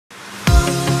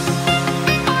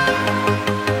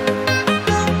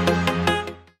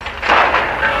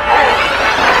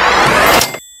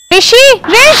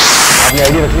रिश आपने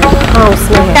आईडी रख ली? हाँ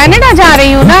उसमें कनाडा जा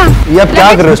रही हूँ ना। ये आप क्या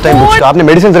कर रहे हो इस टाइम पे? आपने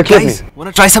मेडिसिन रखी है अपनी?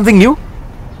 Wanna try something new?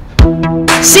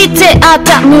 Si t'es à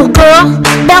ta mourir,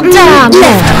 bordel.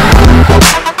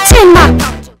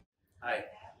 Hi,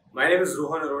 my name is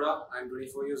Rohan Arora. I'm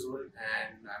 24 years old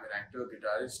and I'm an actor,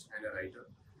 guitarist and a writer.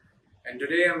 And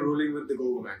today I'm rolling with the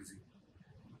GOGO magazine.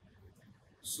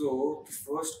 So the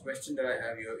first question that I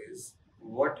have here is,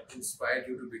 what inspired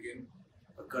you to begin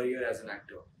a career as an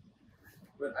actor?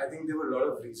 Well, I think there were a lot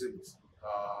of reasons.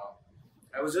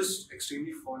 I was just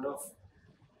extremely fond of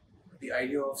the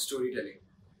idea of storytelling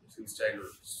since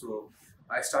childhood. So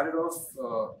I started off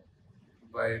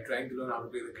by trying to learn how to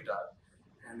play the guitar,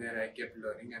 and then I kept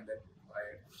learning, and then I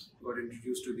got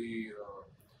introduced to the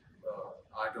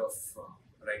art of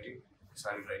writing.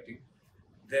 Started writing.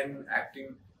 Then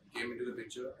acting came into the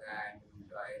picture, and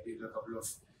I did a couple of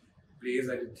plays.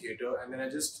 I did theatre, and then I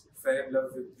just fell in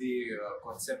love with the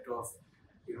concept of,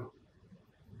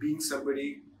 being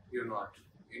somebody you're not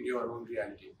in your own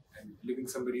reality and living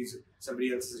somebody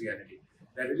else's reality.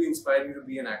 That really inspired me to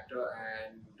be an actor,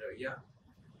 and yeah.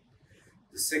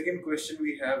 The second question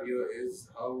we have here is,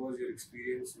 how was your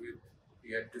experience with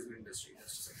the advertisement industry?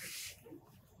 Just a second.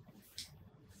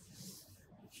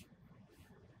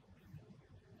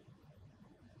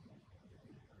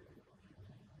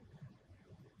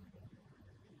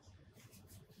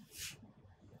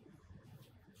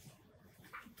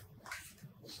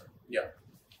 Yeah.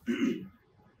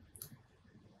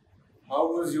 How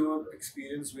was your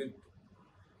experience with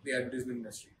the advertisement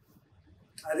industry?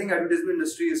 I think advertisement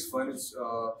industry is fun.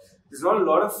 There's not a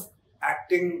lot of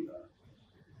acting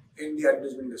in the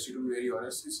advertisement industry, to be very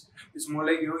honest. It's more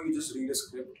like, you just read a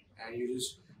script and you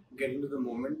just get into the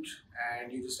moment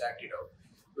and you just act it out.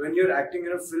 When you're acting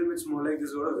in a film, it's more like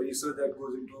there's a lot of research that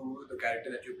goes into the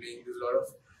character that you're playing. There's a lot of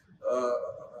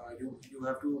you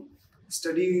have to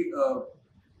study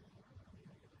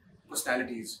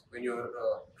personalities when you're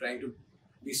trying to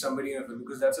be somebody in a film,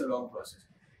 because that's a long process.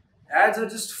 Ads are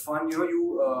just fun,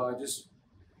 there's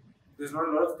not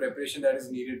a lot of preparation that is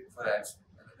needed for ads.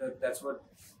 That's what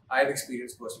I've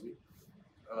experienced personally.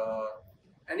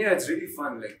 And yeah, it's really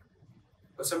fun.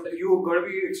 But sometimes you got to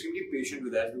be extremely patient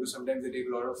with ads, because sometimes they take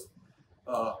a lot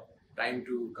of time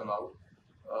to come out.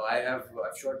 I've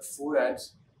shot 4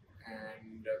 ads,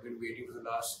 and I've been waiting for the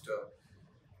last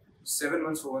 7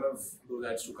 months for one of those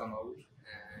ads to come out,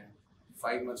 and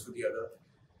 5 months for the other.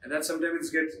 And that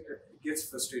sometimes it gets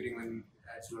frustrating when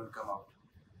ads don't come out.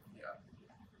 Yeah.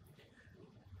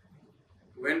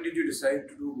 When did you decide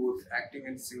to do both acting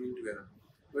and singing together?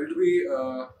 Well, to be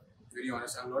very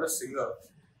honest, I'm not a singer.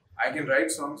 I can write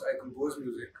songs, I compose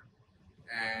music,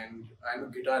 and I'm a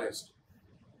guitarist.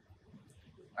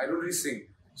 I don't really sing.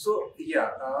 So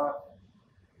yeah,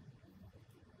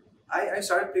 I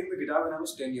started playing the guitar when I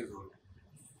was 10 years old.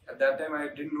 At that time, I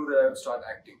didn't know that I would start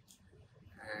acting.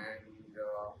 And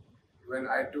when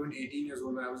I turned 18 years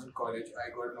old, when I was in college,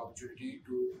 I got an opportunity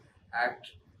to act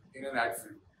in an ad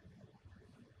film.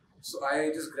 So I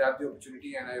just grabbed the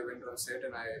opportunity and I went on set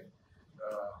and I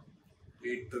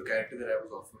played the character that I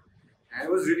was offered. And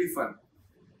it was really fun.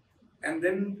 And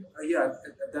then,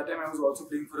 at that time I was also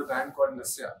playing for a band called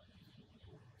Nasya.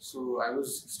 So I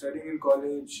was studying in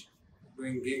college,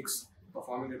 doing gigs,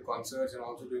 performing at concerts, and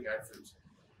also doing ad films.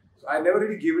 So I never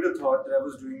really gave it a thought that I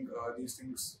was doing these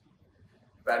things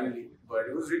parallelly, but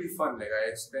it was really fun.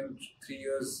 I spent 3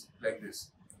 years like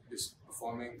this, just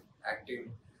performing,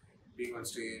 acting, being on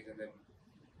stage, and then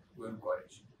going to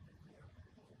college.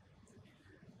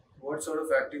 What sort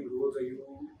of acting roles are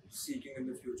you seeking in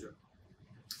the future?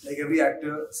 Like every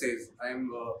actor says,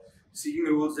 I'm seeking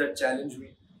roles that challenge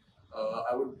me.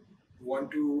 I would want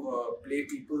to play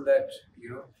people that,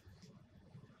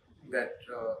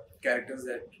 characters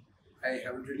that I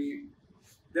haven't really,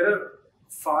 that are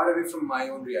far away from my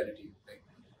own reality.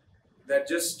 That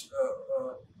just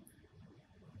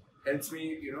helps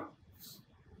me,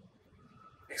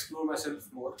 explore myself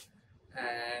more.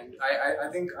 And I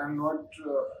think I'm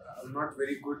not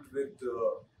very good with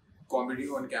comedy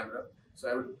on camera. So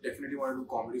I would definitely want to do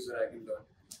comedy so that I can learn.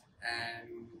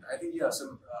 And I think,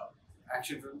 some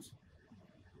action films,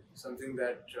 something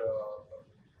that,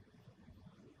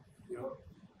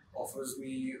 offers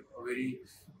me a very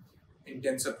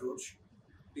intense approach.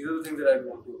 These are the things that I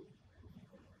want to.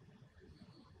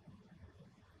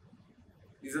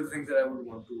 These are the things that I would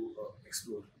want to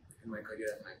explore in my career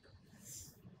as an actor.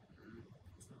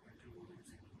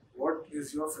 What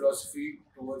is your philosophy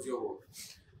towards your work?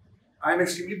 I'm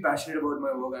extremely passionate about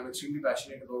my work. I'm extremely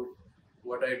passionate about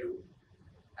what I do.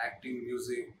 Acting,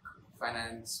 music,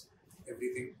 finance,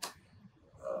 everything,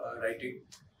 writing.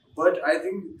 But I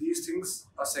think these things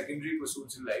are secondary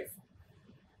pursuits in life.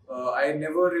 I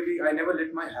never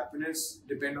let my happiness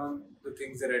depend on the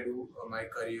things that I do, or my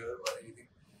career, or anything.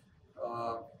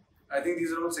 Uh, I think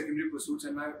these are all secondary pursuits,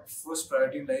 and my first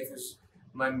priority in life is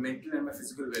my mental and my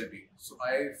physical well-being. So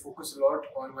I focus a lot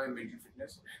on my mental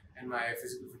fitness and my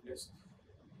physical fitness,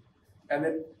 and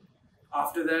then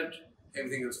after that,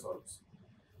 everything else follows.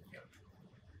 Yeah.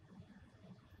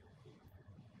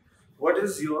 What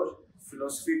is your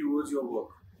philosophy towards your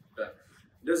work?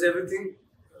 Does everything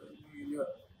in your,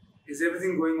 is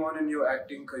everything going on in your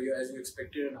acting career as you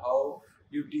expected, and how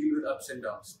you deal with ups and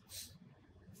downs?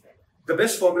 The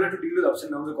best formula to deal with ups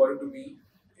and downs, according to me,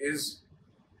 is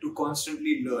to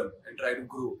constantly learn and try to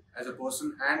grow as a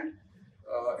person and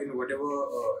in whatever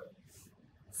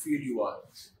field you are.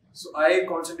 So I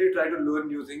constantly try to learn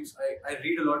new things. I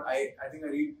read a lot. I think I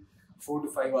read 4 to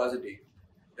 5 hours a day.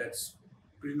 That's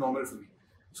pretty normal for me.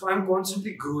 So I'm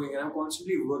constantly growing and I'm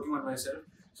constantly working on myself.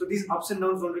 So these ups and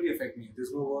downs don't really affect me.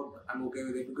 There's no work, I'm okay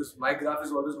with it because my graph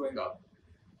is always going up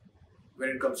when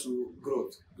it comes to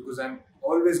growth, because I'm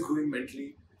always growing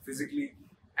mentally, physically,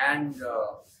 and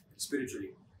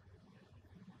spiritually.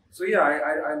 So yeah,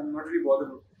 I'm not really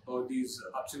bothered about these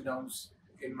ups and downs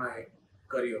in my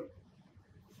career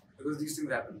because these things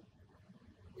happen.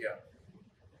 Yeah.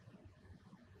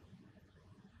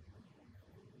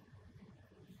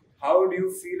 How do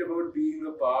you feel about being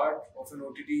a part of an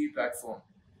OTT platform?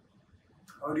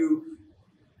 How do you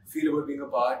feel about being a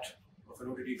part of an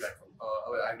OTT platform?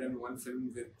 I've done one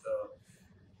film with,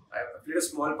 I played a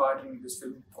small part in this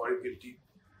film called Guilty,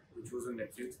 which was on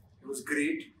Netflix. It was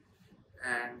great,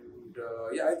 and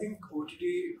yeah, I think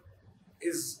OTT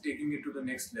is taking it to the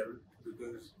next level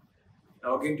because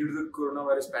now again, due to the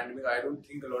coronavirus pandemic, I don't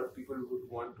think a lot of people would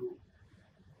want to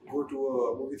go to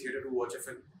a movie theater to watch a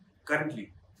film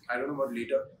currently. I don't know about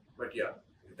later, but yeah,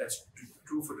 that's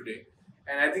true for today.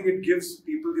 And I think it gives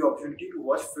people the opportunity to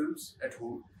watch films at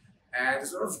home, and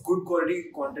there's a lot of good quality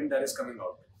content that is coming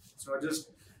out. It's not just,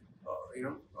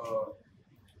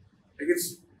 like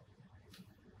it's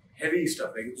heavy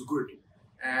stuff, like it's good.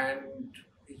 And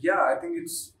yeah, I think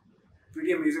it's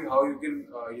pretty amazing how you can,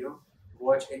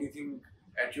 watch anything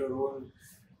at your own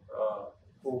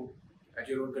home, at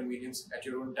your own convenience, at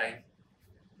your own time.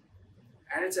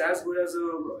 And it's as good as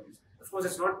of course,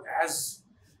 it's not as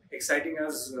exciting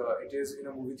as it is in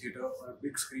a movie theater on a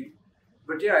big screen.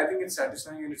 But yeah, I think it's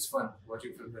satisfying and it's fun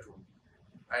watching films at home.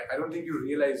 I don't think you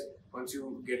realize once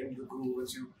you get into the groove,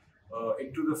 once you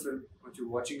into the film, once you're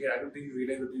watching it, I don't think you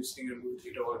realize that you're sitting in a movie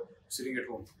theater or sitting at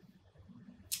home.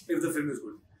 If the film is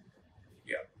good.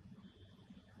 Yeah.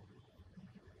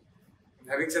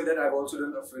 Having said that, I've also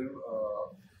done a film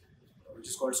which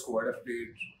is called Squad. I've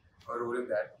played a role in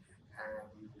that.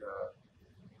 And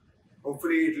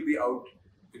hopefully it will be out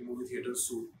in movie theaters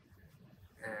soon.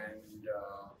 And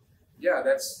yeah,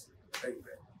 that's like,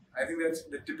 I think that's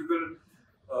the typical.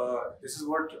 This is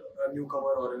what a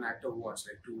newcomer or an actor wants,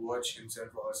 like to watch himself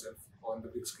or herself on the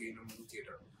big screen or movie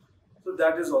theater. So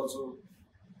that is also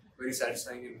very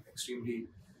satisfying and extremely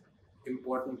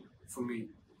important for me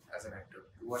as an actor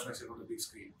to watch myself on the big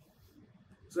screen.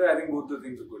 So yeah, I think both the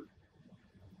things are good.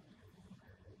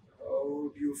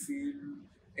 How do you feel?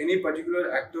 Any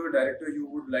particular actor or director you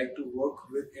would like to work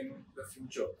with in the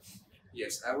future?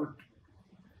 Yes, I would.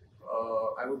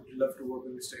 I would love to work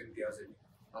with Mr. Imtiaz Ali.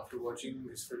 After watching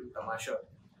his film Tamasha,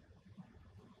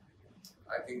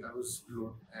 I think I was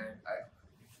blown, and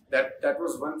that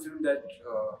was one film that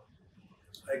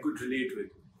I could relate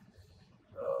with,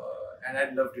 and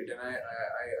I loved it. And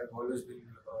I've always been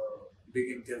a big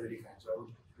Imtiaz Ali fan, so I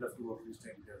would love to work with Mr.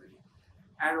 Imtiaz Ali.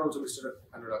 And also Mr.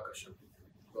 Anurag Kashyap,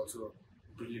 also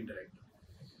a brilliant director.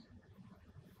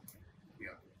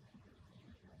 Yeah.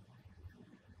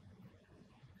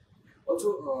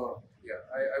 Also, yeah,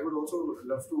 I would also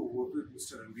love to work with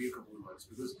Mr. Ranbir Kapoor once,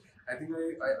 because I think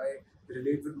I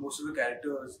relate with most of the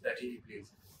characters that he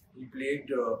plays. He played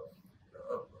a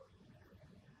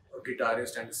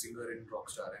guitarist and a singer in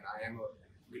Rockstar, and I am a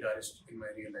guitarist in my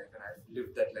real life, and I've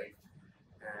lived that life.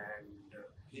 And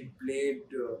he played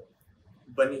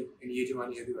Bunny in Ye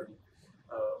Jawani Hai Diwani.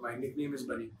 My nickname is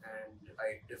Bunny, and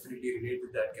I definitely relate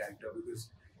with that character because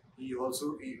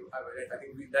I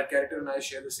think that character and I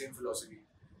share the same philosophy.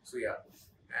 So yeah,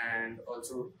 and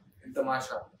also in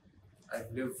Tamasha,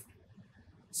 I've lived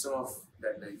some of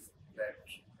that life that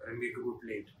Ranbir Kapoor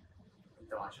played in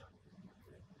Tamasha.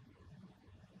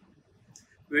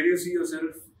 Where do you see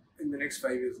yourself in the next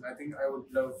 5 years? I think I would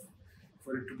love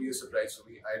for it to be a surprise for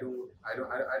me. I don't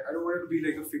want it to be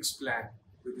like a fixed plan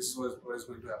that this was what is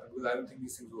going to happen, because I don't think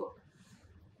these things work.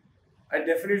 I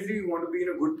definitely want to be in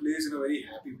a good place, in a very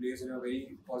happy place, in a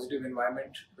very positive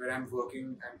environment where I'm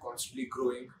working and constantly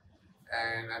growing,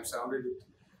 and I'm surrounded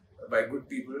by good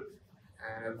people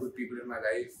and I have good people in my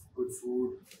life, good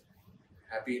food,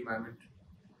 happy environment,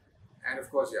 and of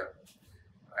course, yeah.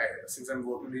 Since I'm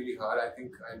working really hard, I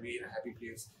think I'll be in a happy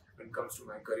place when it comes to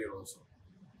my career also.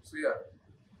 So yeah,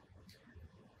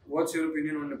 what's your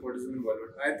opinion on nepotism in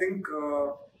Bollywood? I think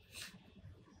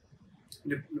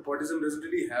nepotism doesn't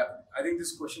really have. I think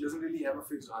this question doesn't really have a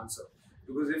fixed answer,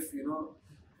 because if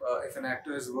if an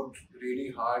actor has worked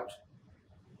really hard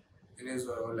in his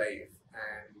or her life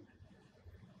and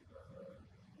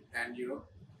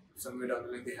somewhere down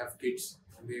the line they have kids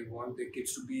and they want their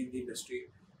kids to be in the industry,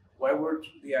 why would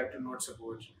the actor not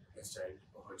support his child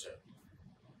or her child?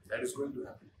 That is going to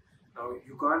happen. Now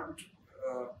you can't,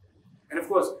 and of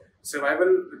course,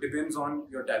 survival depends on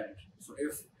your talent. So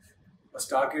if a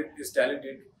star kid is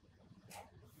talented,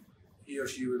 he or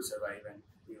she will survive and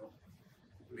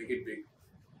make it big.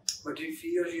 But if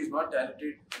he or she is not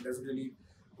talented and doesn't really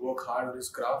work hard on his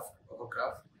craft or her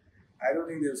craft, I don't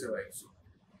think they'll survive. So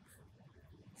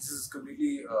this is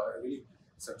completely really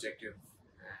subjective,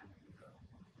 and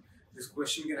this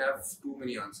question can have too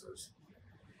many answers.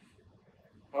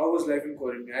 How was life in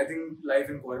quarantine? I think life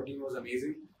in quarantine was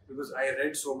amazing because I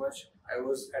read so much. I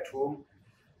was at home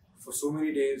for so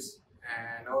many days,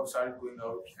 and now I've started going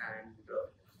out, and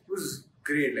it was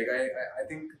great. Like I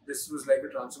think this was like a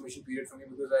transformation period for me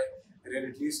because I read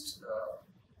at least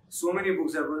so many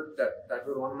books that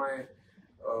were on my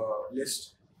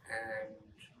list, and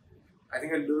I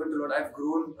think I learned a lot. I've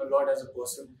grown a lot as a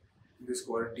person in this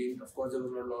quarantine. Of course, there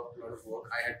was a lot of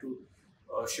work. I had to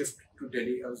shift to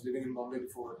Delhi. I was living in Bombay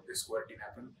before this quarantine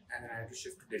happened, and then I had to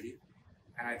shift to Delhi.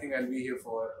 And I think I'll be here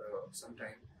for some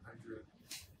time until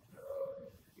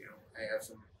I have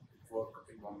some work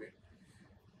in Bombay.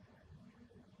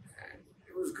 And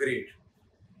it was great.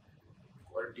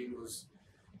 Quarantine was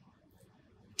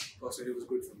personally, it was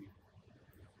good for me.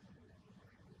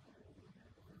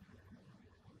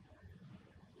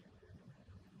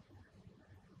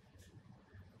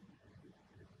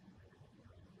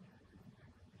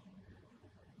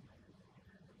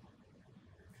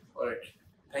 Alright,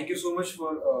 thank you so much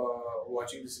for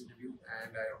watching this interview,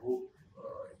 and I hope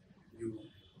you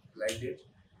liked it,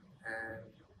 and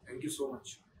thank you so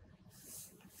much.